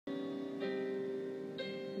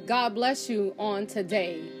God bless you on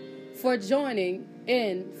today for joining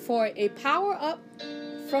in for a power up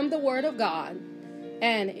from the Word of God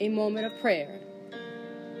and a moment of prayer.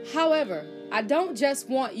 However, I don't just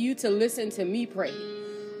want you to listen to me pray.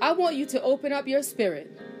 I want you to open up your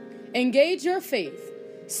spirit, engage your faith,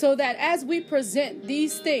 so that as we present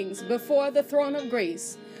these things before the throne of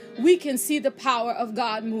grace, we can see the power of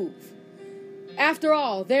God move. After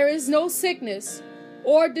all, there is no sickness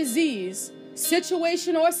or disease,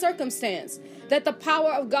 situation or circumstance that the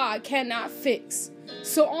power of God cannot fix.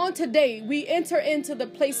 So on today, we enter into the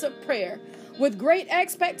place of prayer with great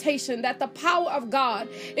expectation that the power of God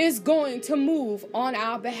is going to move on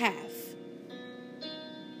our behalf.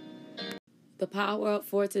 The power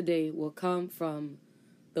for today will come from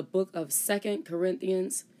the book of 2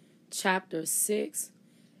 Corinthians chapter 6,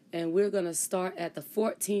 and we're going to start at the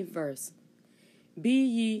 14th verse. Be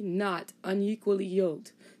ye not unequally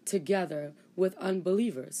yoked together with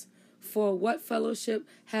unbelievers. For what fellowship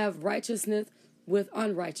have righteousness with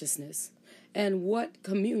unrighteousness? And what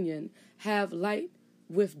communion have light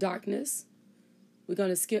with darkness? We're going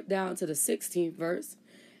to skip down to the 16th verse.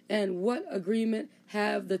 And what agreement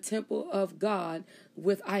have the temple of God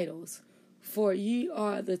with idols? For ye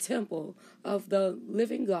are the temple of the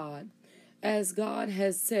living God. As God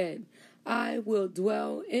has said, I will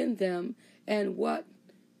dwell in them, and what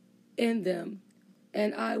in them,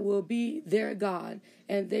 and I will be their God,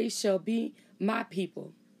 and they shall be my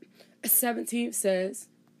people. 17 says,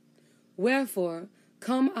 Wherefore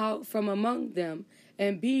come out from among them,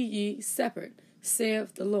 and be ye separate,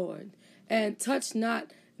 saith the Lord, and touch not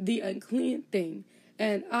the unclean thing,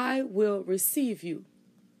 and I will receive you.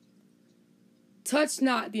 Touch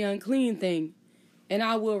not the unclean thing, and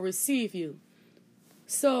I will receive you.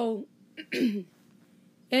 So, in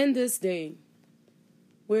this day,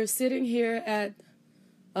 we're sitting here at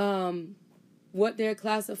what they're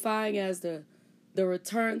classifying as the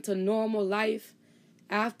return to normal life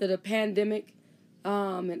after the pandemic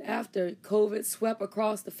and after COVID swept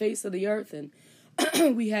across the face of the earth,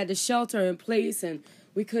 and we had to shelter in place, and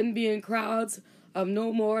we couldn't be in crowds of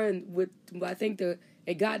no more. And I think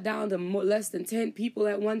it got down to less than 10 people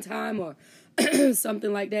at one time, or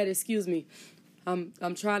something like that. Excuse me.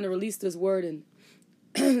 I'm trying to release this word, and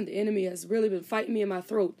the enemy has really been fighting me in my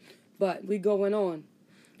throat, but we going on.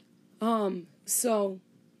 So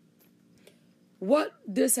what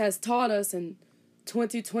this has taught us in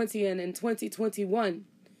 2020 and in 2021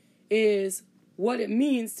 is what it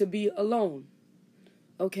means to be alone.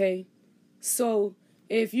 Okay? So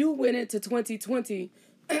if you went into 2020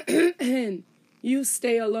 and you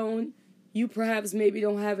stay alone, you perhaps maybe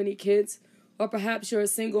don't have any kids, or perhaps you're a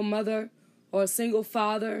single mother or a single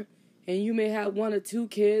father, and you may have one or two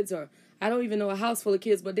kids, or I don't even know, a house full of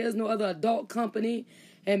kids, but there's no other adult company.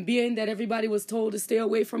 And being that everybody was told to stay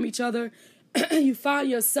away from each other, you find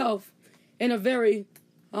yourself in a very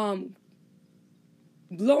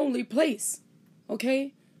lonely place,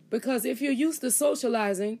 okay? Because if you're used to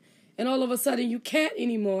socializing and all of a sudden you can't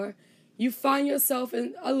anymore, you find yourself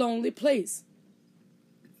in a lonely place.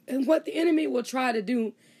 And what the enemy will try to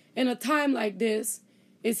do in a time like this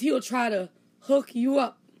is he'll try to hook you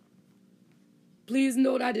up. Please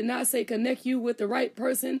note, I did not say connect you with the right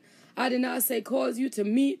person. I did not say cause you to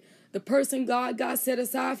meet the person God set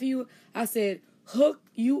aside for you. I said hook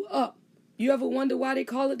you up. You ever wonder why they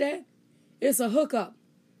call it that? It's a hookup.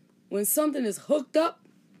 When something is hooked up,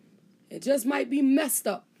 it just might be messed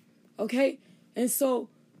up. Okay? And so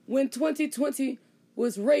when 2020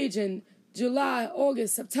 was raging, July,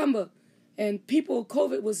 August, September, and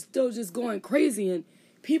COVID was still just going crazy, and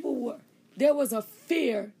there was a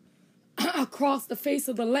fear across the face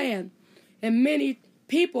of the land, and many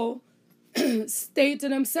people stayed to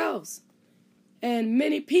themselves, and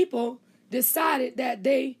many people decided that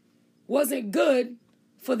they wasn't good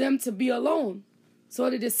for them to be alone, so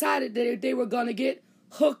they decided that they were going to get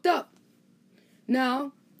hooked up.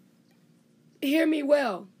 Now, hear me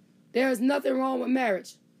well. There is nothing wrong with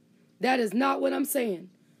marriage. That is not what I'm saying.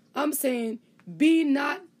 I'm saying be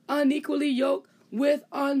not unequally yoked with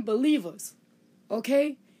unbelievers.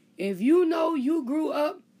 Okay? If you know you grew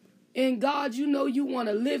up in God, you know you want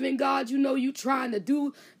to live in God, you know you trying to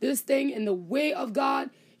do this thing in the way of God,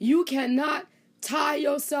 you cannot tie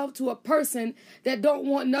yourself to a person that don't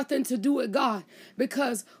want nothing to do with God,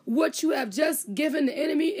 because what you have just given the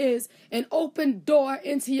enemy is an open door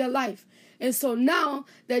into your life. And so now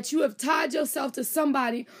that you have tied yourself to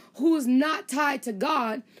somebody who's not tied to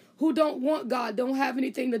God, who don't want God, don't have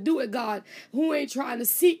anything to do with God, who ain't trying to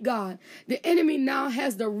seek God. The enemy now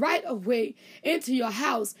has the right of way into your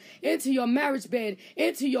house, into your marriage bed,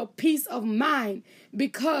 into your peace of mind,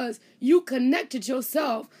 because you connected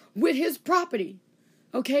yourself with his property.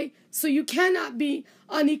 Okay? So you cannot be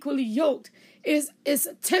unequally yoked. It's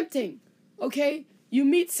tempting. Okay? You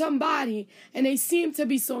meet somebody and they seem to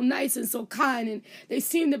be so nice and so kind, and they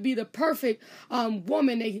seem to be the perfect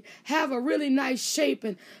woman. They have a really nice shape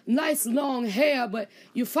and nice long hair, but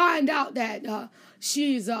you find out that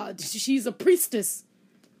she's a priestess.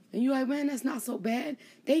 And you're like, man, that's not so bad.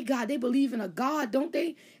 They believe in a God, don't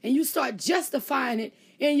they? And you start justifying it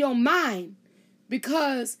in your mind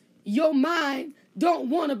because your mind don't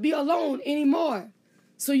want to be alone anymore.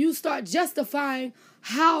 So you start justifying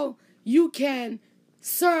how you can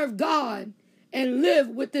serve God and live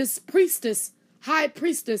with this priestess, high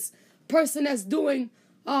priestess, person that's doing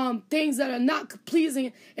things that are not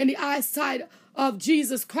pleasing in the eyesight of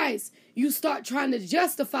Jesus Christ. You start trying to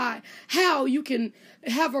justify how you can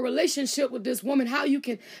have a relationship with this woman, how you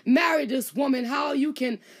can marry this woman, how you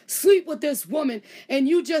can sleep with this woman, and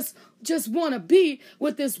you just want to be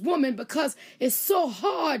with this woman because it's so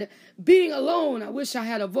hard being alone. I wish I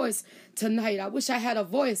had a voice tonight. I wish I had a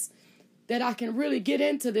voice that I can really get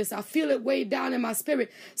into this. I feel it way down in my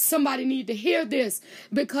spirit. Somebody need to hear this,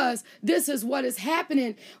 because this is what is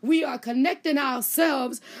happening. We are connecting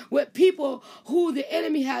ourselves with people who the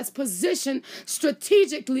enemy has positioned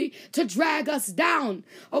strategically to drag us down.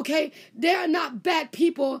 Okay? They are not bad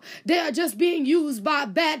people. They are just being used by a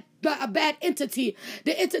bad entity,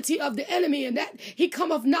 the entity of the enemy, and that he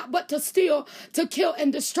cometh not but to steal, to kill,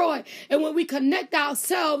 and destroy. And when we connect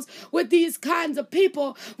ourselves with these kinds of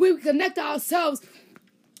people, we connect ourselves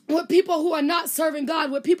with people who are not serving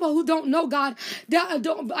God, with people who don't know God, that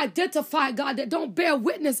don't identify God, that don't bear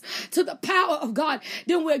witness to the power of God,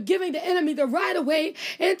 then we're giving the enemy the right of way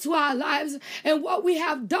into our lives. And what we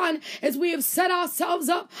have done is we have set ourselves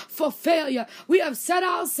up for failure. We have set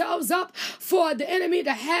ourselves up for the enemy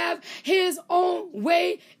to have his own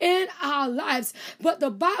way in our lives. But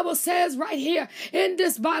the Bible says right here in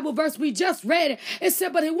this Bible verse we just read, it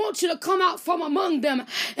said, but he wants you to come out from among them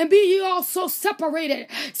and be ye also separated,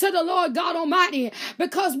 said the Lord God Almighty,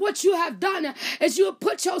 because what you have done is you have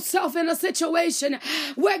put yourself in a situation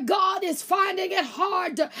where God is finding it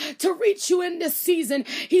hard to reach you in this season.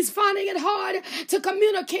 He's finding it hard to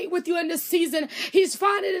communicate with you in this season. He's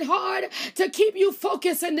finding it hard to keep you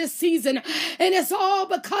focused in this season. And it's all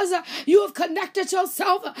because you have connected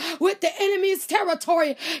yourself with the enemy's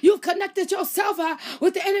territory. You've connected yourself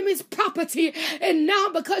with the enemy's property. And now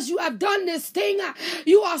because you have done this thing,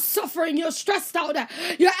 you are suffering. You're stressed out.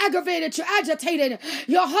 You're aggravated, you're agitated.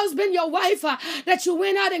 Your husband, your wife, that you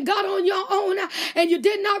went out and got on your own, and you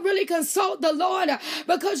did not really consult the Lord,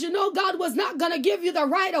 because you know God was not going to give you the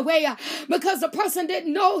right of way, because the person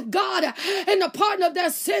didn't know God and the pardon of their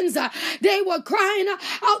sins. They were crying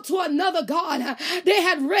out to another God. They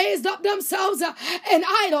had raised up themselves an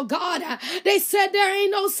idol God. They said there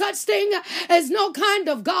ain't no such thing as no kind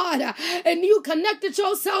of God, and you connected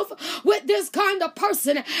yourself with this kind of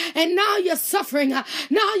person, and now you're suffering.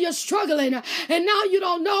 Now you're struggling, and now you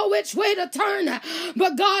don't know which way to turn,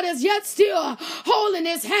 but God is yet still holding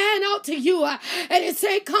his hand out to you, and he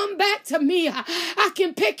say, come back to me. I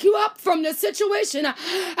can pick you up from the situation.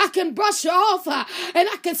 I can brush you off, and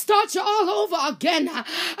I can start you all over again.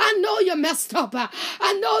 I know you messed up.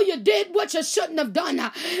 I know you did what you shouldn't have done,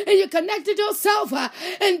 and you connected yourself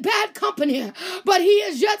in bad company, but he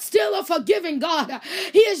is yet still a forgiving God.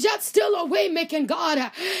 He is yet still a way-making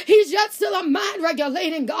God. He's yet still a mind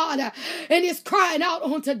regulating God, and is crying out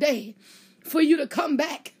on today for you to come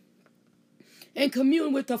back and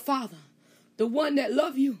commune with the Father, the one that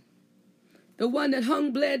loved you, the one that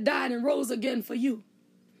hung, bled, died, and rose again for you,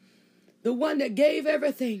 the one that gave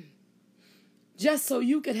everything just so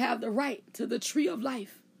you could have the right to the tree of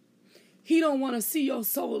life. He don't want to see your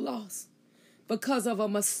soul lost because of a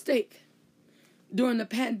mistake during the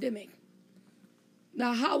pandemic.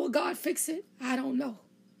 Now, how will God fix it? I don't know.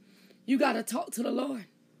 You got to talk to the Lord.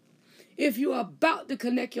 If you're about to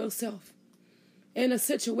connect yourself in a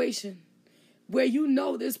situation where you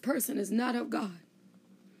know this person is not of God,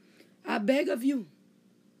 I beg of you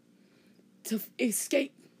to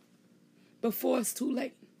escape before it's too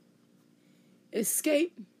late.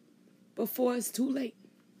 Escape before it's too late.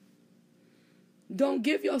 Don't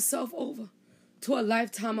give yourself over to a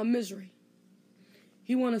lifetime of misery.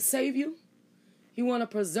 He want to save you. He want to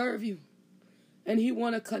preserve you. And he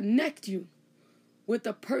want to connect you with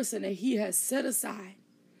the person that he has set aside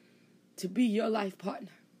to be your life partner.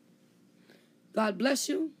 God bless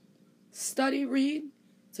you. Study, read,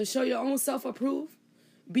 to show your own self-approved.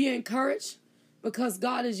 Be encouraged because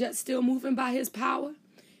God is yet still moving by his power,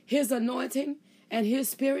 his anointing, and his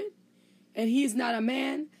spirit. And he's not a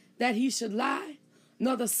man that he should lie,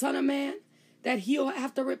 nor the son of man that he'll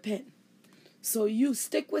have to repent. So you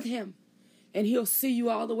stick with him, and he'll see you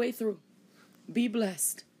all the way through. Be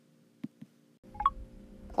blessed.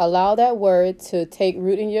 Allow that word to take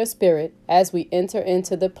root in your spirit as we enter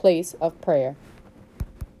into the place of prayer.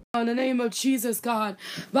 In the name of Jesus, God.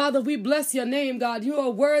 Father, we bless your name, God. You are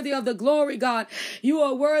worthy of the glory, God. You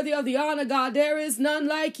are worthy of the honor, God. There is none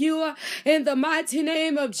like you. In the mighty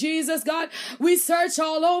name of Jesus, God. We search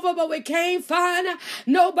all over, but we can't find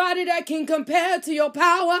nobody that can compare to your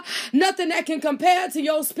power. Nothing that can compare to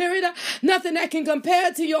your spirit. Nothing that can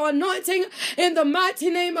compare to your anointing. In the mighty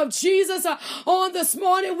name of Jesus, on this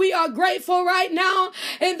morning, we are grateful right now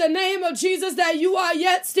in the name of Jesus that you are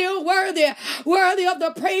yet still worthy. Worthy of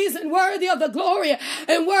the praise and worthy of the glory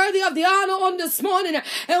and worthy of the honor on this morning.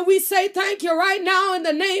 And we say thank you right now in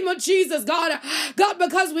the name of Jesus, God. God,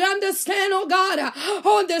 because we understand, oh God,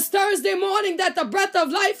 on this Thursday morning that the breath of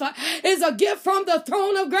life is a gift from the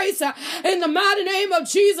throne of grace in the mighty name of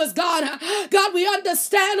Jesus, God. God, we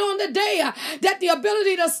understand on the day that the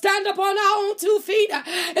ability to stand up on our own 2 feet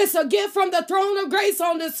is a gift from the throne of grace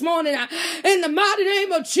on this morning in the mighty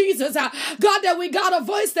name of Jesus. God, that we got a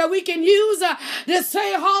voice that we can use to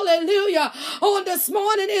say hallelujah on this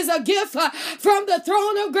morning is a gift from the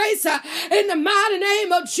throne of grace in the mighty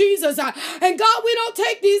name of Jesus. And God, we don't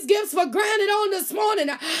take these gifts for granted on this morning.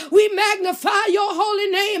 We magnify your holy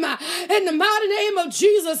name in the mighty name of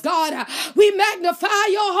Jesus, God. We magnify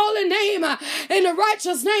your holy name in the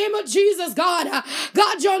righteous name of Jesus, God.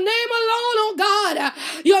 God, your name alone, oh God,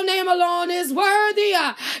 your name alone is worthy.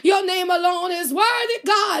 Your name alone is worthy,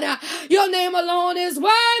 God. Your name alone is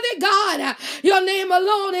worthy, God. Your name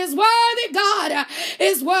alone is worthy, God.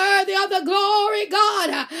 Is worthy of the glory,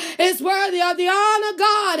 God. Is worthy of the honor,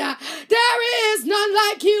 God. There is none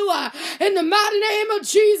like you in the mighty name of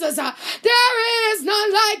Jesus. There is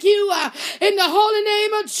none like you in the holy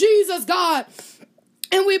name of Jesus, God.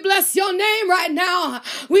 And we bless your name right now.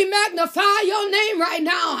 We magnify your name right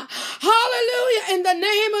now. Hallelujah in the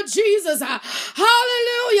name of Jesus.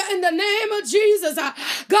 Hallelujah in the name of Jesus.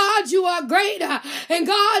 God, you are great. And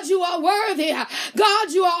God, you are worthy.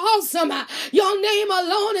 God, you are awesome. Your name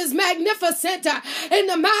alone is magnificent. In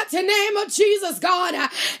the mighty name of Jesus, God.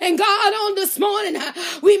 And God, on this morning,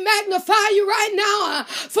 we magnify you right now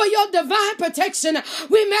for your divine protection.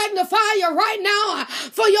 We magnify you right now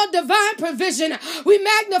for your divine provision. We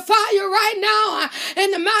magnify you right now in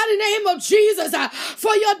the mighty name of Jesus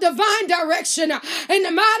for your divine direction in the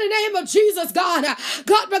mighty name of Jesus, God.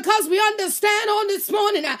 God, because we understand on this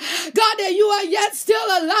morning, God, that you are yet still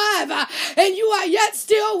alive and you are yet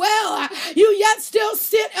still well. You yet still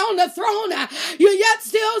sit on the throne. You yet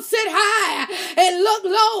still sit high and look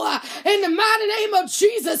low in the mighty name of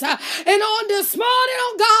Jesus. And on this morning,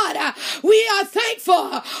 oh God, we are thankful.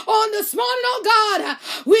 On this morning, oh God,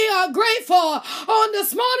 we are grateful. On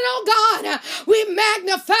this morning, oh God, we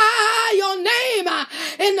magnify your name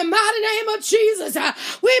in the mighty name of Jesus.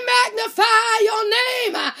 We magnify your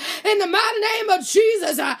name in the mighty name of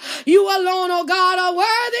Jesus. You alone, oh God, are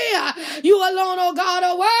worthy. You alone, oh God,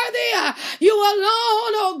 are worthy. You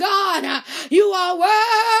alone, oh God, you are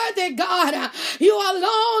worthy, God. You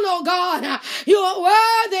alone, oh God, you are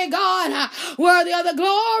worthy, God. Worthy of the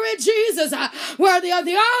glory, Jesus. Worthy of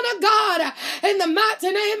the honor, God. In the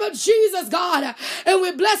mighty name of Jesus, God. And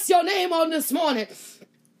we bless your name on this morning.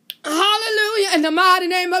 Hallelujah. In the mighty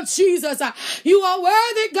name of Jesus. You are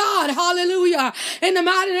worthy, God. Hallelujah. In the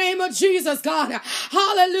mighty name of Jesus, God.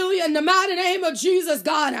 Hallelujah. In the mighty name of Jesus,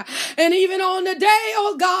 God. And even on the day,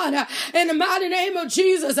 oh God, in the mighty name of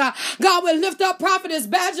Jesus, God, will lift up Prophetess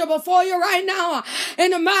Badger before you right now.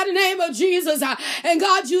 In the mighty name of Jesus. And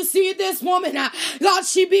God, you see this woman. God,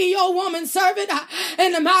 she be your woman servant.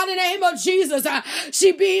 In the mighty name of Jesus.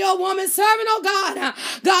 She be your woman servant, oh God.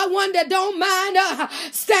 God, one that don't mind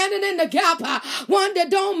standing in the gap, one that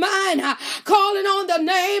don't mind calling on the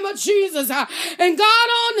name of Jesus. And God,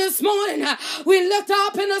 on this morning, we lift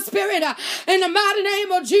up in the spirit in the mighty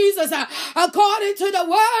name of Jesus, according to the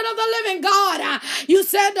word of the living God. You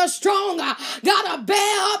said the strong gotta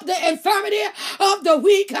bear up the infirmity of the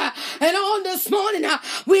weak. And on this morning,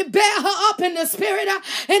 we bear her up in the spirit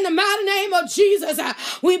in the mighty name of Jesus.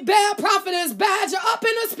 We bear Prophetess Badger up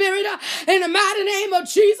in the spirit in the mighty name of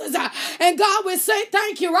Jesus. And God, we say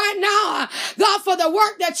thank you right now, God, for the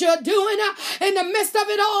work that you're doing in the midst of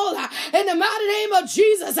it all, in the mighty name of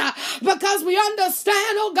Jesus, because we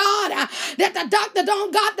understand, oh God, that the doctor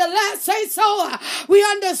don't got the last say so. We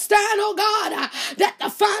understand, oh God, that the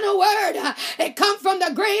final word, it come from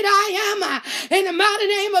the great I am, in the mighty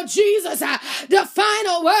name of Jesus. The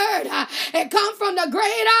final word, it come from the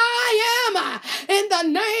great I am, in the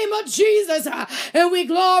name of Jesus. And we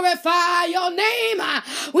glorify your name.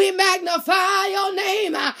 We magnify your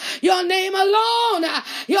name. Your name alone.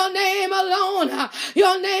 Your name alone.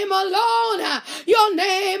 Your name alone. Your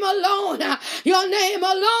name alone. Your name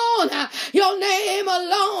alone. Your name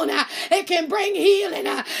alone. It can bring healing.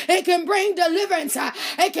 It can bring deliverance.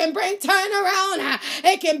 It can bring turnaround.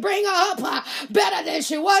 It can bring her up better than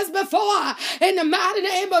she was before. In the mighty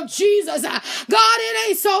name of Jesus. God, it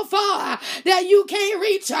ain't so far that you can't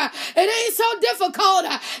reach her. It ain't so difficult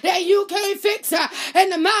that you can't fix her. In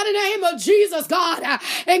the mighty name of Jesus, God.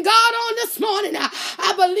 And God, on this morning,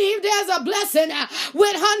 I believe there's a blessing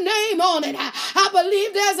with her name on it. I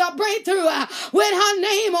believe there's a breakthrough with her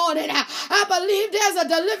name on it. I believe there's a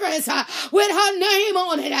deliverance with her name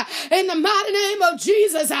on it. In the mighty name of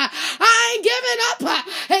Jesus, I ain't giving up.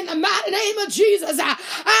 In the mighty name of Jesus, I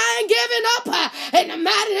ain't giving up. In the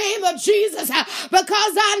mighty name of Jesus,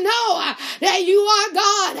 because I know that you are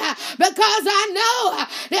God. Because I know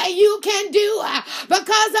that you can do.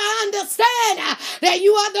 Because I understand that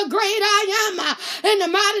you are the great I am. In the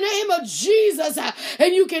mighty name of Jesus,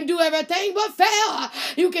 and you can do everything but fail.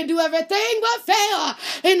 You can do everything but fail.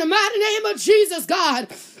 In the mighty name of Jesus, God.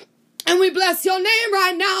 And we bless your name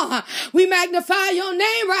right now. We magnify your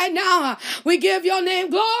name right now. We give your name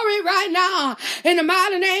glory right now. In the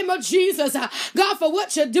mighty name of Jesus. God, for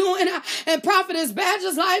what you're doing in Prophetess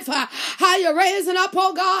Badger's life. How you're raising up,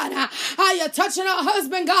 oh God. How you're touching her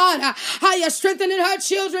husband, God. How you're strengthening her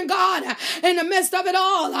children, God. In the midst of it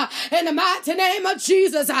all. In the mighty name of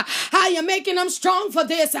Jesus. How you're making them strong for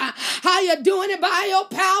this. How you're doing it by your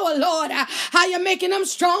power, Lord. How you're making them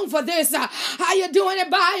strong for this. How you're doing it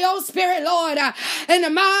by your Spirit, Lord, in the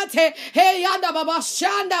mighty,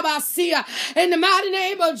 in the mighty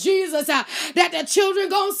name of Jesus, that the children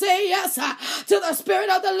gonna say yes to the Spirit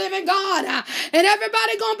of the living God, and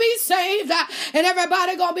everybody gonna be saved, and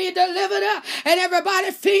everybody gonna be delivered, and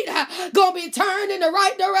everybody's feet gonna be turned in the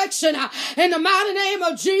right direction, in the mighty name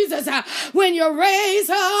of Jesus. When you raise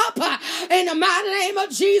her up, in the mighty name of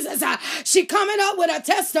Jesus, she coming up with a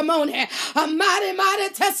testimony, a mighty, mighty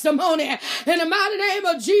testimony, in the mighty name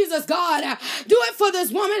of Jesus. God, do it for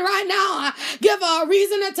this woman right now. Give her a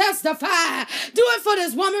reason to testify. Do it for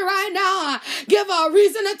this woman right now. Give her a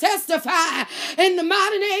reason to testify. In the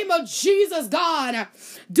mighty name of Jesus, God,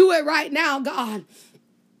 do it right now, God.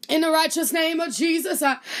 In the righteous name of Jesus,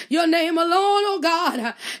 your name alone, oh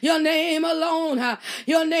God, your name alone,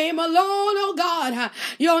 your name alone, oh God,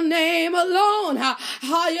 your name alone.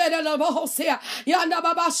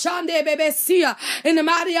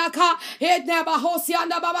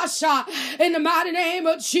 In the mighty name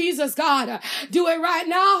of Jesus, God, do it right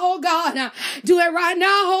now, oh God, do it right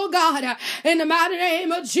now, oh God, in the mighty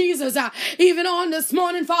name of Jesus. Even on this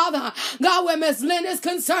morning, Father, God, where Miss Lynn is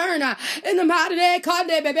concerned, in the mighty name of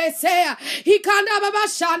in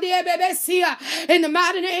the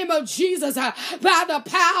mighty name of Jesus, by the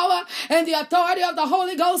power and the authority of the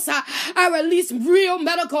Holy Ghost, I release real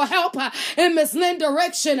medical help in Miss Lynn's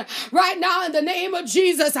direction right now in the name of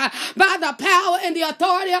Jesus. By the power and the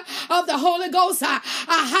authority of the Holy Ghost, I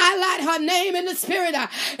highlight her name in the Spirit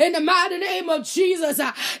in the mighty name of Jesus,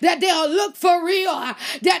 that they'll look for real,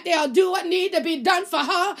 that they'll do what need to be done for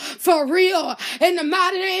her for real. In the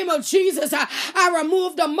mighty name of Jesus, I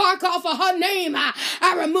remove the mark off of her name.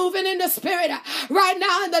 I remove it in the Spirit right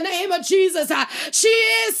now in the name of Jesus. She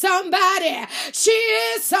is somebody. She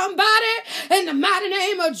is somebody in the mighty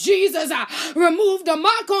name of Jesus. Remove the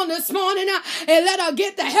mark on this morning and let her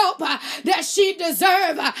get the help that she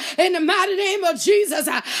deserves in the mighty name of Jesus.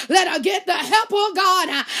 Let her get the help, oh God,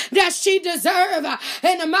 that she deserves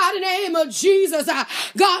in the mighty name of Jesus.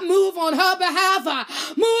 God, move on her behalf.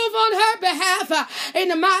 Move on her behalf in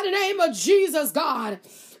the mighty name of Jesus, God.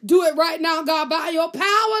 Do it right now, God, by your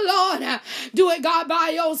power, Lord. Do it, God, by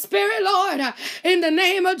your Spirit, Lord. In the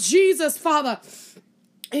name of Jesus, Father.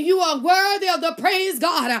 You are worthy of the praise,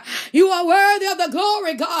 God. You are worthy of the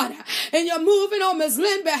glory, God. And you're moving on Ms.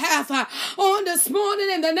 Lynn's behalf on this morning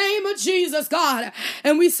in the name of Jesus, God.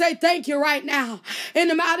 And we say thank you right now. In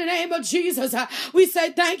the mighty name of Jesus, we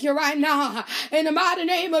say thank you right now. In the mighty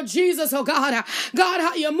name of Jesus, oh God. God,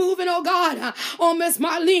 how you're moving, oh God, on Miss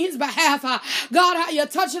Marlene's behalf. God, how you're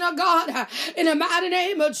touching her, God. In the mighty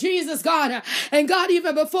name of Jesus, God. And God,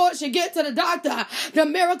 even before she get to the doctor, the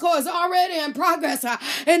miracle is already in progress.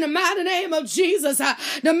 In the mighty name of Jesus,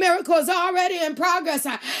 the miracle is already in progress.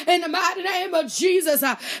 In the mighty name of Jesus,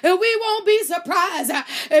 and we won't be surprised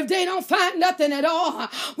if they don't find nothing at all.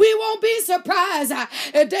 We won't be surprised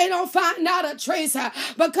if they don't find out a trace,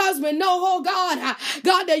 because we know, oh God,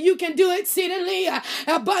 God, that you can do exceedingly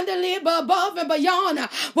abundantly above and beyond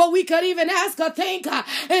what we could even ask or think.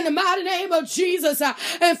 In the mighty name of Jesus,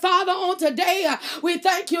 and Father, on today, we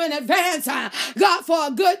thank you in advance, God, for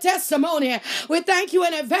a good testimony. We thank you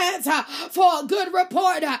in advance for a good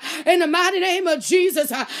report in the mighty name of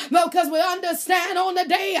Jesus, because we understand on the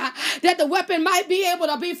day that the weapon might be able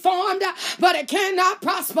to be formed, but it cannot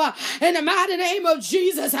prosper in the mighty name of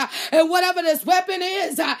Jesus. And whatever this weapon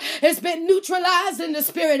is, it's been neutralized in the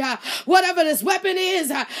spirit. Whatever this weapon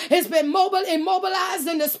is, it's been immobilized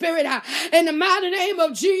in the spirit in the mighty name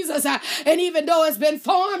of Jesus. And even though it's been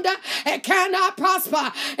formed, it cannot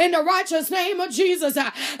prosper in the righteous name of Jesus.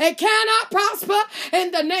 It cannot prosper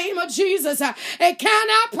in the name of Jesus. It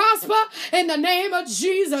cannot prosper in the name of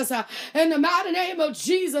Jesus. In the mighty name of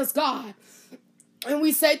Jesus, God. And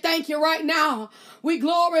we say thank you right now. We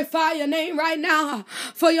glorify your name right now,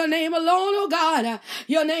 for your name alone, oh God.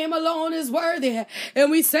 Your name alone is worthy.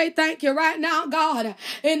 And we say thank you right now, God,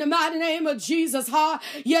 in the mighty name of Jesus. In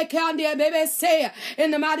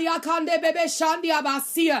the mighty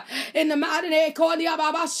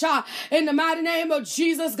in the mighty name of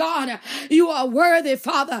Jesus, God. You are worthy,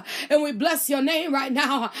 Father, and we bless your name right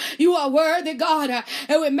now. You are worthy, God,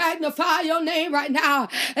 and we magnify your name right now.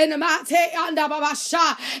 In the mighty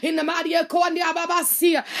in the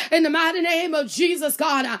mighty name of Jesus,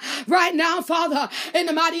 God, right now, Father, in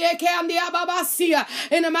the mighty in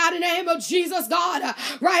the mighty name of Jesus, God,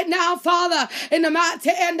 right now, Father, in the mighty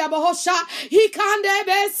in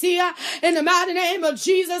the mighty name of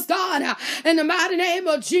Jesus, God, in the mighty name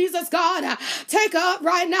of Jesus, God, take her up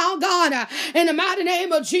right now, God, in the mighty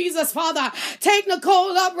name of Jesus, Father, take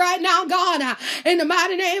Nicole up right now, God, in the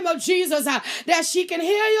mighty name of Jesus, that she can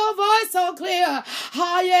hear your voice so clear,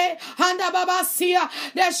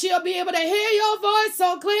 that she'll be able to hear your voice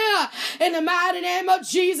so clear in the mighty name of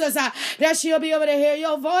Jesus, that she'll be able to hear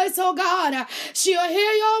your voice, oh God, she'll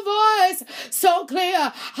hear your voice so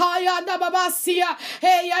clear.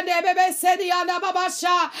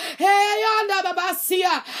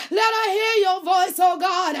 Let her hear your voice, oh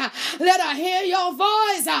God, let her hear your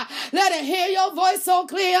voice, let her hear your voice so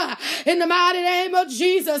clear in the mighty name of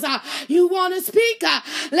Jesus. You want to speak,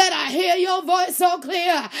 let her hear your voice so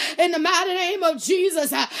clear in the mighty name of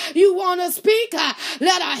Jesus. You want to speak,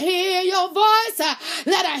 let her hear your voice,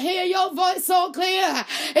 let her hear your voice so clear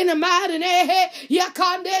in the mighty name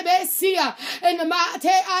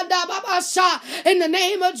in the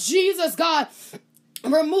name of Jesus, God.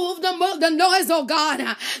 Remove the noise, oh God.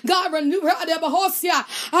 God, remove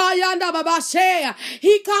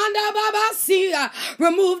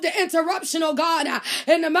the interruption, oh God.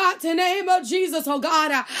 In the mighty name of Jesus, oh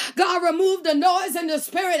God. God, remove the noise in the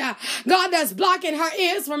spirit, God, that's blocking her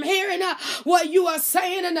ears from hearing what you are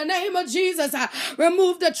saying in the name of Jesus.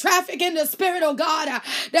 Remove the traffic in the spirit, oh God,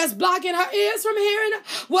 that's blocking her ears from hearing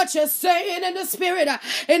what you're saying in the spirit.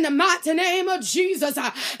 In the mighty name of Jesus.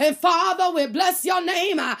 And Father, we bless your name.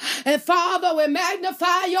 And Father, we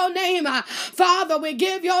magnify your name. Father, we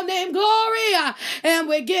give your name glory and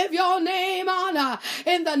we give your name honor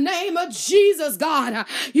in the name of Jesus, God.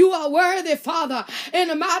 You are worthy, Father, in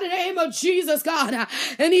the mighty name of Jesus, God.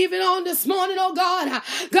 And even on this morning, oh God,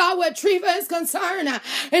 God, where Treva is concerned,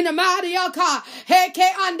 in the mighty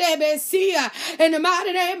in the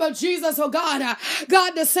mighty name of Jesus, oh God,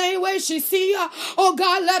 God, the same way she see her, oh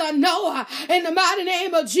God, let her know in the mighty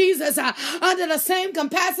name of Jesus, under the same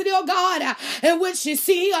capacity, oh God, in which she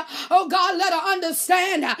see, oh God, let her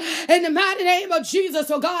understand in the mighty name of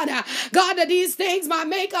Jesus, oh God, God, that these things might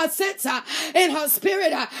make a sense in her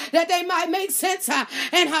spirit, that they might make sense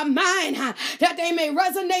in her mind, that they may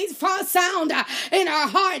resonate sound in her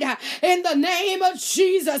heart, in the name of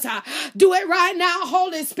Jesus. Do it right now,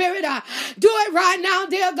 Holy Spirit. Do it right now,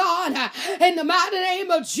 dear God, in the mighty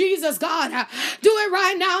name of Jesus, God. Do it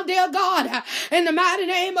right now, dear God, in the mighty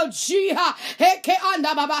name of Jesus.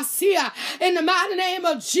 In the mighty name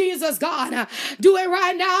of Jesus, God. Do it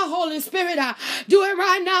right now, Holy Spirit. Do it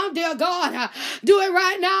right now, dear God. Do it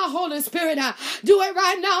right now, Holy Spirit. Do it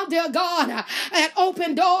right now, dear God. An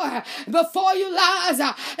open door before you lies.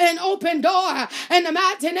 An open door in the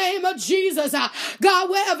mighty name of Jesus. God,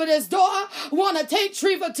 wherever this door want to take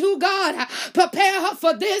Treva to, God, prepare her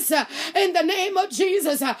for this in the name of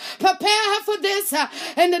Jesus. Prepare her for this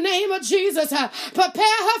in the name of Jesus. Prepare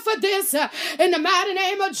her for this in the mighty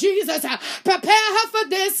name of Jesus. Prepare her for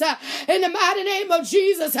this in the mighty name of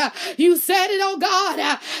Jesus. You said it, oh God,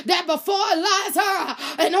 that before lies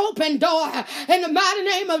her an open door in the mighty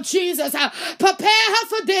name of Jesus. Prepare her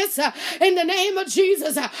for this in the name of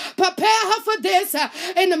Jesus. Prepare her for this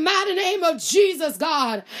in the mighty name of Jesus,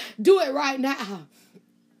 God. Do it right now.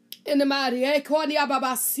 In the mighty Ekondia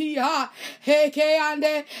Babasia, Heke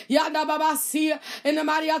ande Yanda Babasia, in the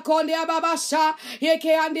mighty Akondia Babasha, Heke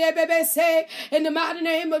ande Bebese, in the mighty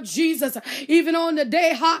name of Jesus, even on the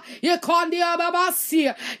day, Yekondia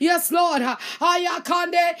Babasia, yes, Lord,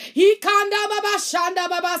 Ayakande, Hikanda Babashanda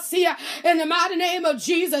Babasia, in the mighty name of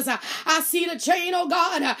Jesus, I see the chain, oh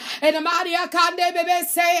God, in the mighty Akande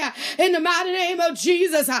Bebese, in the mighty name of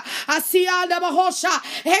Jesus, I see Anda Bahosha,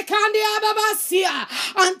 Hekandia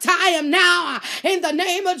Babasia, untie him now in the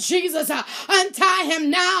name of Jesus. Untie him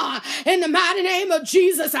now in the mighty name of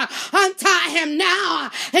Jesus. Untie him now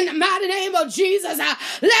in the mighty name of Jesus.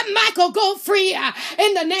 Let Michael go free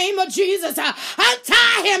in the name of Jesus.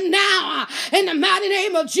 Untie him now in the mighty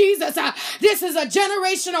name of Jesus. This is a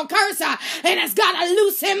generational curse and it's got to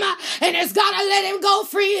loose him and it's got to let him go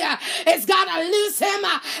free. It's got to loose him.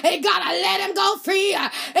 It got to let him go free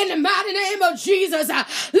in the mighty name of Jesus.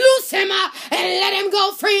 Loose him and let him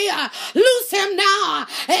go free. Loose him now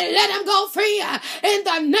and let him go free in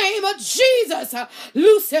the name of Jesus.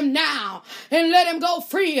 Loose him now and let him go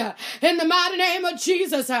free in the mighty name of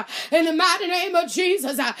Jesus. In the mighty name of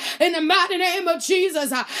Jesus. In the mighty name of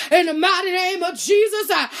Jesus. In the mighty name of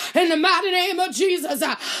Jesus. In the mighty name of Jesus.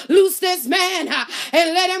 Loose this man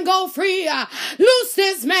and let him go free. Loose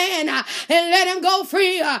this man and let him go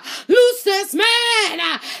free. Loose this man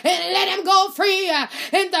and let him go free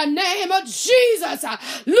in the name of Jesus.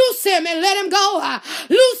 Loose him and let him go.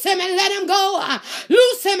 Loose him and let him go.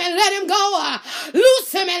 Loose him and let him go.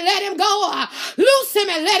 Loose him and let him go. Loose him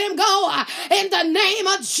and let him go. In the name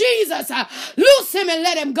of Jesus. Loose him and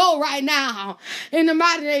let him go right now. In the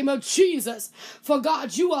mighty name of Jesus. For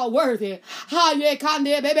God, you are worthy.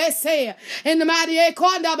 In the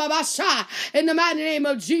mighty name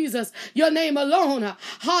of Jesus. Your name alone.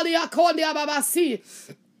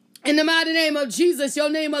 In the mighty name of Jesus,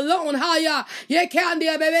 your name alone. In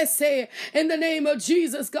the name of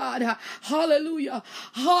Jesus, God. Hallelujah.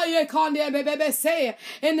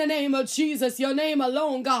 In the name of Jesus, your name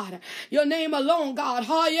alone, God. Your name alone, God.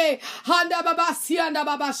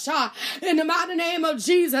 In the mighty name of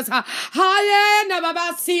Jesus.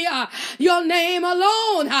 Your name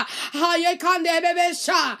alone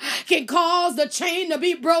can cause the chain to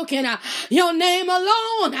be broken. Your name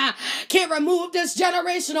alone can remove this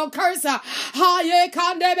generational curse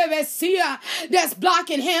that's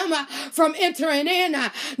blocking him from entering in,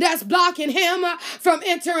 that's blocking him from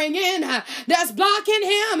entering in, that's blocking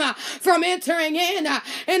him from entering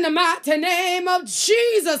in the mighty name of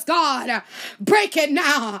Jesus, God. Break it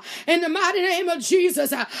now in the mighty name of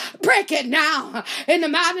Jesus. Break it now in the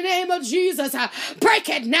mighty name of Jesus. Break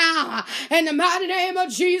it now in the mighty name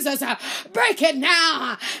of Jesus. Break it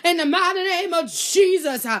now in the mighty name of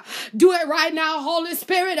Jesus. Do it right now, Holy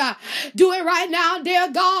Spirit. Do it right now,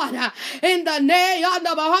 dear God. In the name of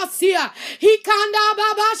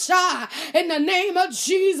in the name of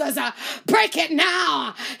Jesus. Break it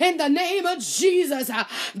now. In the name of Jesus.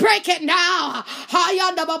 Break it now.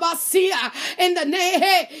 In the name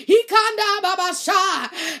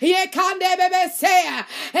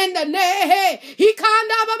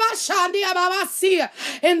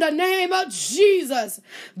in the name of Jesus.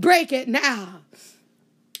 Break it now.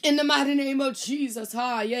 In the mighty name of Jesus.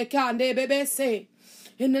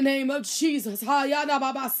 In the name of Jesus.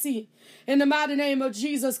 In the mighty name of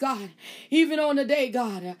Jesus, God. Even on the day,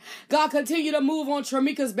 God. God, continue to move on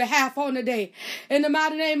Tramika's behalf on the day. In the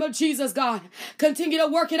mighty name of Jesus, God. Continue to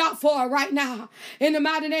work it out for her right now. In the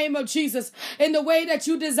mighty name of Jesus. In the way that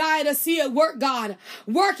you desire to see it work, God.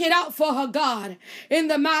 Work it out for her, God. In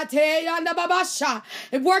the mighty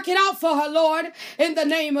work it out for her, Lord. In the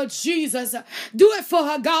name of Jesus. Do it for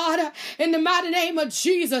her, God. In the mighty name of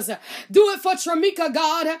Jesus. Do it for Tramika, God.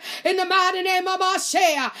 God, in the mighty name of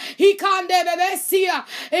Ashea. He can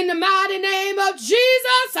in the mighty name of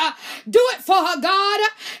Jesus. Do it for her, God,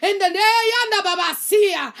 in the name of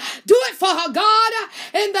Babasia. Do it for her, God,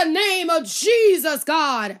 in the name of Jesus,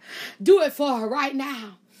 God. Do it for her right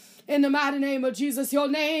now. In the mighty name of Jesus, your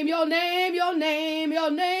name, your name, your name, your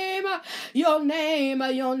name, your name,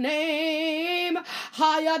 your name.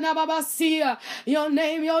 Haya nababasia. Your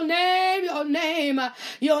name, your name, your name,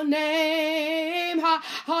 your name.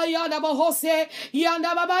 Haya nabahose.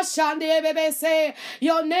 Yanda babashande bebese.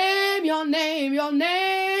 Your name, your name, your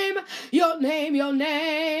name, your name, your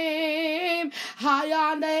name.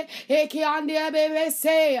 Hayande ekiande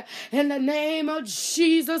bebese. In the name of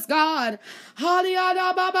Jesus, God.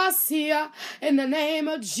 Hallelujah, Babasia, in the name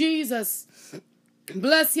of Jesus.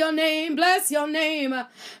 Bless your name, bless your name,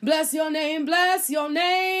 bless your name, bless your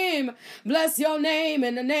name, bless your name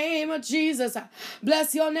in the name of Jesus.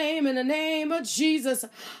 Bless your name in the name of Jesus.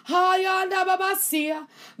 Hayanda babasia.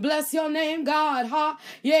 Bless your name, God. Ha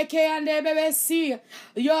yeke ande bebesi.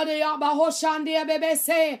 Yode yabahoshande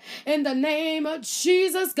bebese. In the name of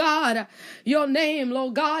Jesus, God. Your name,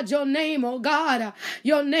 Lord God, your name, oh God.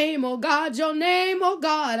 Your name, oh God, your name, oh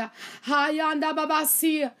God. Hayanda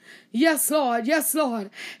babasia. Yes, Lord. Yes, Lord.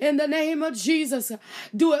 In the name of Jesus.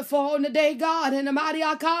 Do it for on the day, God. In the mighty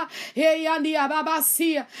Aka.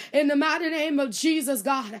 In the mighty name of Jesus,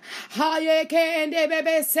 God.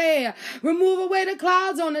 Remove away the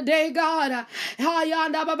clouds on the day, God.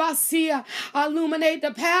 Illuminate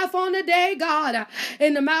the path on the day, God.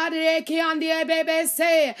 In the mighty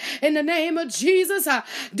in the name of Jesus.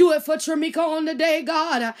 Do it for Tramika on the day,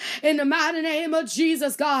 God. In the mighty name of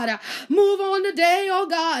Jesus, God. Move on the day, oh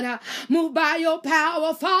God. Move by your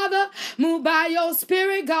power, Father. Move by your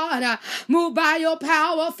spirit, God. Move by your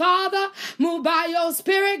power, Father. Move by your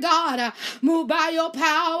spirit, God. Move by your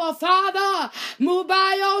power, Father. Move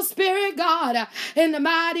by your spirit, God. In the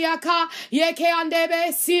mighty Aka, Yeke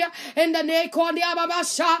Andebesia, in the Nekondia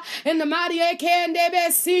Babasha, in the mighty Yeke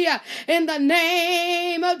Andebesia, in the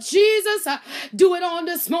name of Jesus. Do it on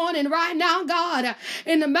this morning, right now, God.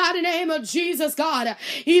 In the mighty name of Jesus, God.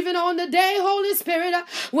 Even on the day, Holy Spirit,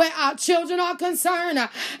 where our children are concerned,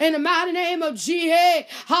 in the mighty name of Jesus,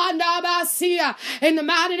 in the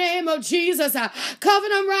mighty name of Jesus, cover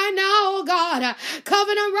them right now, oh God,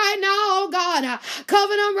 cover them right now, oh God,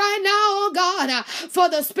 cover them right now, oh God, for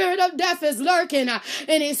the spirit of death is lurking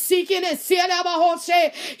and is seeking and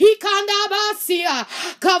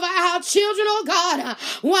cover our children, oh God,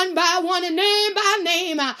 one by one and name by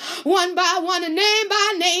name, one by one and name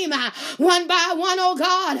by name, one by one, oh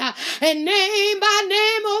God, and name by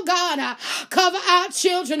name, oh God. Cover our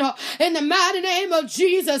children in the mighty name of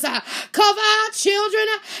Jesus. Cover our children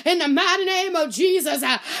in the mighty name of Jesus.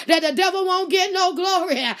 That the devil won't get no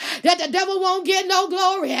glory. That the devil won't get no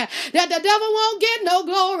glory. That the devil won't get no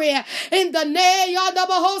glory. In the name of the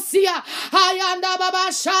Bahosia, Hayanda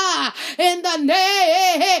Babasha, in the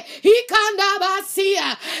name, Hikanda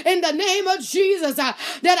Basia, in the name of Jesus,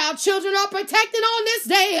 that our children are protected on this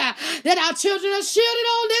day. That our children are shielded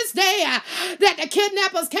on this day. That the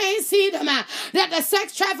kidnappers can't see them, that the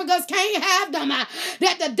sex traffickers can't have them,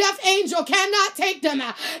 that the death angel cannot take them,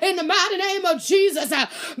 in the mighty name of Jesus,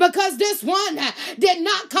 because this one did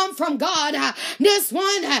not come from God. This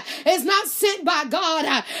one is not sent by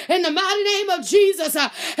God, in the mighty name of Jesus,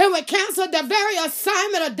 and we cancel the very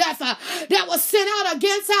assignment of death that was sent out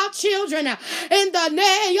against our children, in the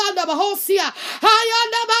name of the Bahosia,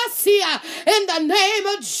 in the name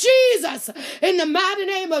of Jesus, in the mighty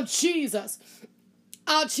name of Jesus.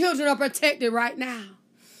 Our children are protected right now.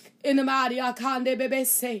 In the mighty Akande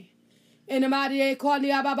Bebese. In the mighty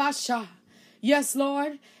Ekwandi Ababasha. Yes,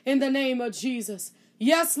 Lord, in the name of Jesus.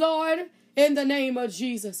 Yes, Lord, in the name of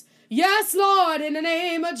Jesus. Yes, Lord, in the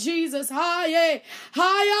name of Jesus. In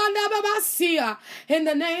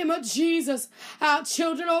the name of Jesus. Our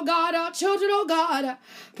children, oh God, our children, oh God.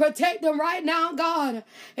 Protect them right now, God.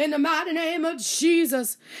 In the mighty name of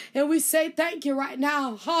Jesus. And we say thank you right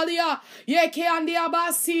now. Hallelujah.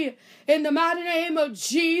 In the mighty name of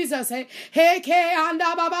Jesus. In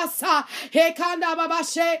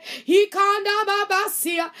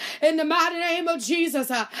the mighty name of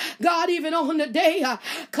Jesus. God, even on the day,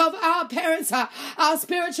 cover our parents, our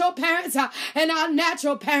spiritual parents, and our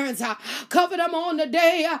natural parents. Cover them on the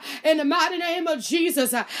day in the mighty name of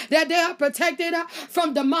Jesus, that they are protected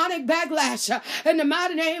from demonic backlash. In the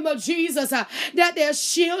mighty name of Jesus, that they're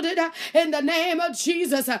shielded in the name of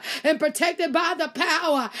Jesus and protected by the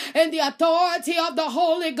power and the authority of the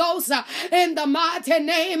Holy Ghost in the mighty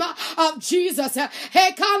name of Jesus. In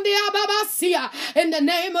the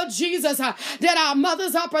name of Jesus, that our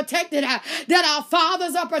mothers are protected, that our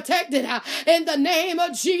fathers are protected in the name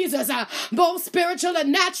of Jesus, both spiritual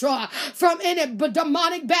and natural, from any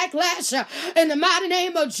demonic backlash in the mighty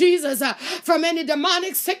name of Jesus, from any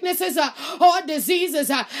demonic sicknesses or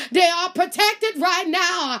diseases. They are protected right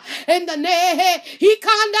now in the name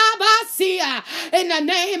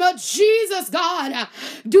of Jesus, God.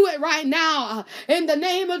 Do it right now in the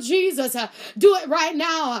name of Jesus. Do it right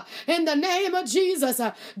now in the name of Jesus.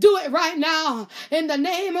 Do it right now in the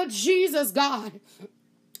name of Jesus, God.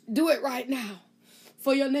 Do it right now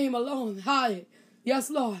for your name alone. Hi. Yes,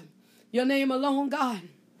 Lord. Your name alone, God.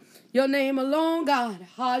 Your name alone, God.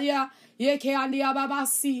 Hallelujah. Your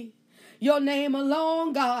name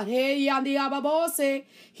alone, God. Hey, yandi ababose,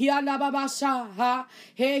 hianda babasha, ha,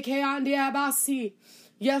 hey, keandi abasi.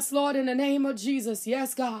 Yes, Lord, in the name of Jesus.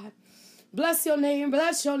 Yes, God. Bless your name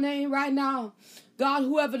right now. God,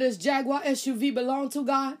 whoever this Jaguar SUV belong to,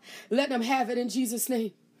 God, let them have it in Jesus'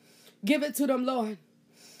 name. Give it to them, Lord.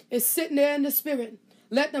 It's sitting there in the spirit.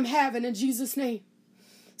 Let them have it in Jesus' name.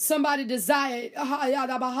 Somebody desires it.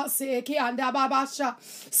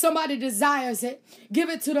 Somebody desires it. Give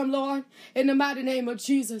it to them, Lord, in the mighty name of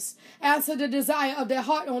Jesus. Answer the desire of their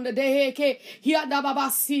heart on the day.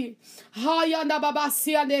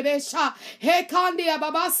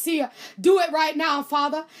 Do it right now,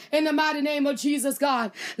 Father, in the mighty name of Jesus,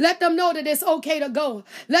 God. Let them know that it's okay to go.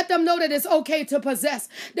 Let them know that it's okay to possess.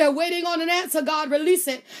 They're waiting on an answer, God. Release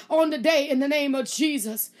it on the day in the name of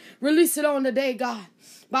Jesus. Release it on the day, God.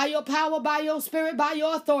 By your power, by your spirit, by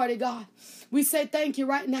your authority, God. We say thank you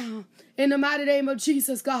right now in the mighty name of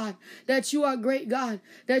Jesus, God, that you are great, God,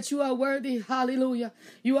 that you are worthy. Hallelujah.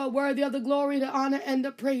 You are worthy of the glory, the honor, and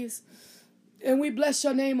the praise. And we bless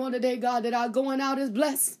your name on the day, God, that our going out is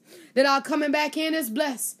blessed, that our coming back in is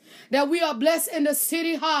blessed, that we are blessed in the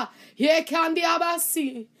city.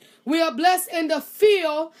 We are blessed in the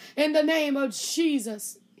field in the name of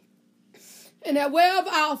Jesus. And that wherever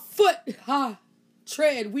our foot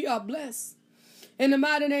tread, we are blessed in the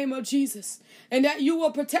mighty name of Jesus, and that you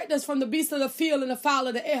will protect us from the beast of the field and the fowl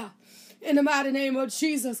of the air in the mighty name of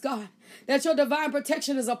Jesus, God, that your divine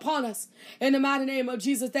protection is upon us in the mighty name of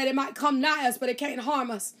Jesus, that it might come nigh us but it can't harm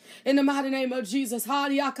us in the mighty name of Jesus.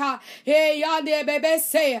 That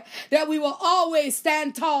we will always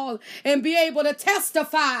stand tall and be able to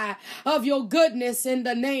testify of your goodness in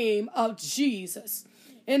the name of Jesus.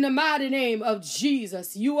 In the mighty name of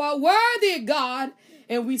Jesus, you are worthy, God,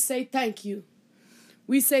 and we say thank you.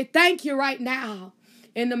 We say thank you right now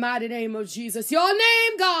in the mighty name of Jesus. Your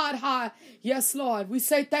name, God, yes, Lord, we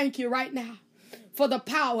say thank you right now for the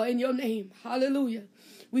power in your name. Hallelujah.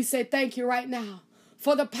 We say thank you right now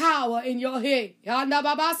for the power in your head.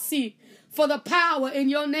 For the power in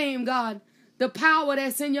your name, God. The power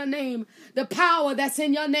that's in your name. The power that's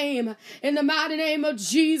in your name. In the mighty name of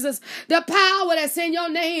Jesus. The power that's in your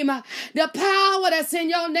name. The power that's in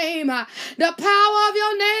your name. The power of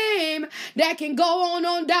your name that can go on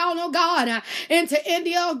down, oh God, into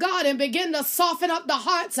India, oh God, and begin to soften up the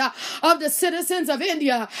hearts of the citizens of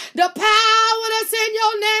India. The power that's in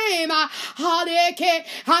your name.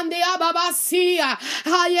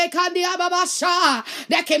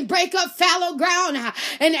 That can break up fallow ground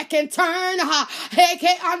and that can turn a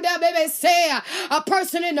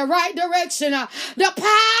person in the right direction. The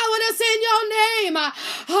power that's in your name.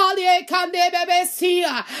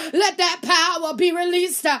 Let that power be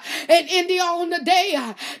released in India on the day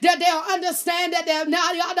that they'll understand that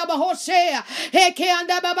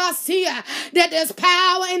that there's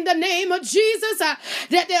power in the name of Jesus.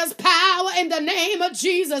 That there's power in the name of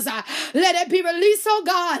Jesus. Let it be released, oh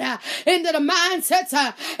God, into the mindsets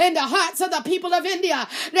and the hearts of the people of India,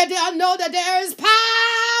 that they'll know that there is power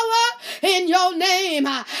in your name,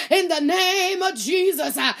 in the name of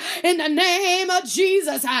Jesus, in the name of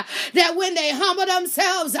Jesus, that when they humble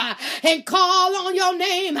themselves and call on your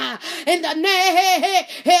name, in the name,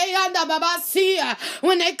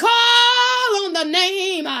 when they call on the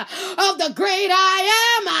name of the great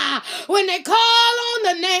I am, when they call on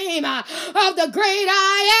the name of the great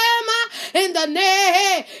I am, in the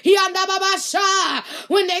name,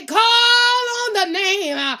 when they call on on the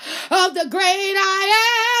name of the great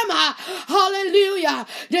I am, hallelujah,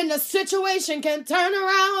 then the situation can turn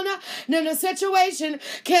around. Then the situation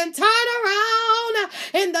can turn around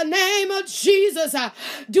in the name of Jesus.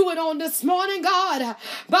 Do it on this morning, God,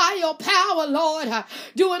 by your power, Lord.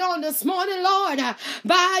 Do it on this morning, Lord,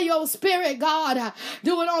 by your spirit, God.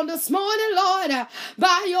 Do it on this morning, Lord,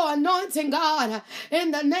 by your anointing, God,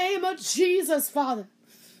 in the name of Jesus, Father.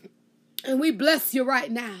 And we bless you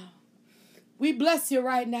right now. We bless you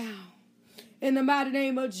right now. In the mighty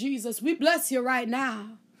name of Jesus. We bless you right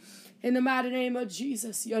now. In the mighty name of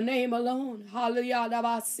Jesus. Your name alone. Hallelujah.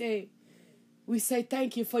 We say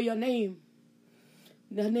thank you for your name.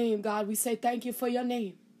 The name, God. We say thank you for your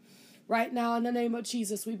name. Right now, in the name of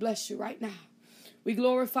Jesus, we bless you right now. We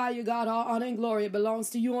glorify you, God. All honor and glory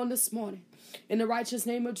belongs to you on this morning. In the righteous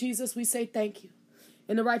name of Jesus, we say thank you.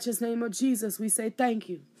 In the righteous name of Jesus, we say thank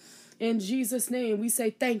you. In Jesus' name, we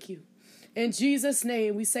say thank you. In Jesus'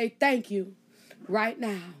 name, we say thank you right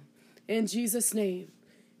now. In Jesus' name,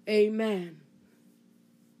 amen.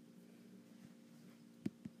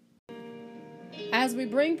 As we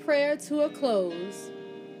bring prayer to a close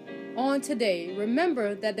on today,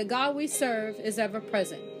 remember that the God we serve is ever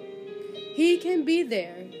present. He can be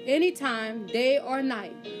there anytime, day or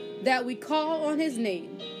night, that we call on his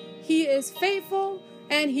name. He is faithful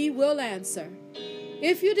and he will answer.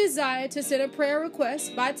 If you desire to send a prayer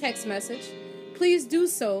request by text message, please do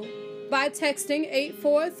so by texting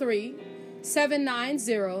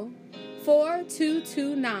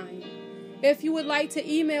 843-790-4229. If you would like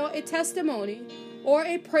to email a testimony or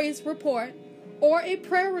a praise report or a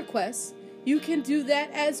prayer request, you can do that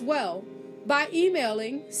as well by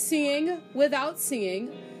emailing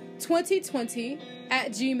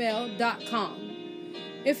seeingwithoutseeing2020@gmail.com.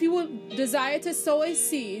 If you would desire to sow a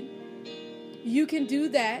seed, you can do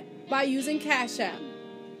that by using Cash App.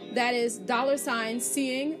 That is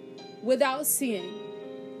 $seeing without seeing.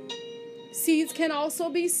 Seeds can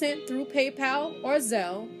also be sent through PayPal or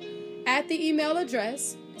Zelle at the email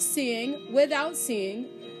address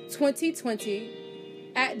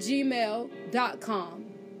seeingwithoutseeing2020@gmail.com.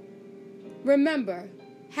 Remember,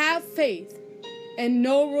 have faith and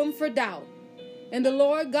no room for doubt. And the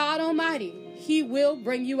Lord God Almighty, he will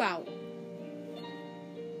bring you out.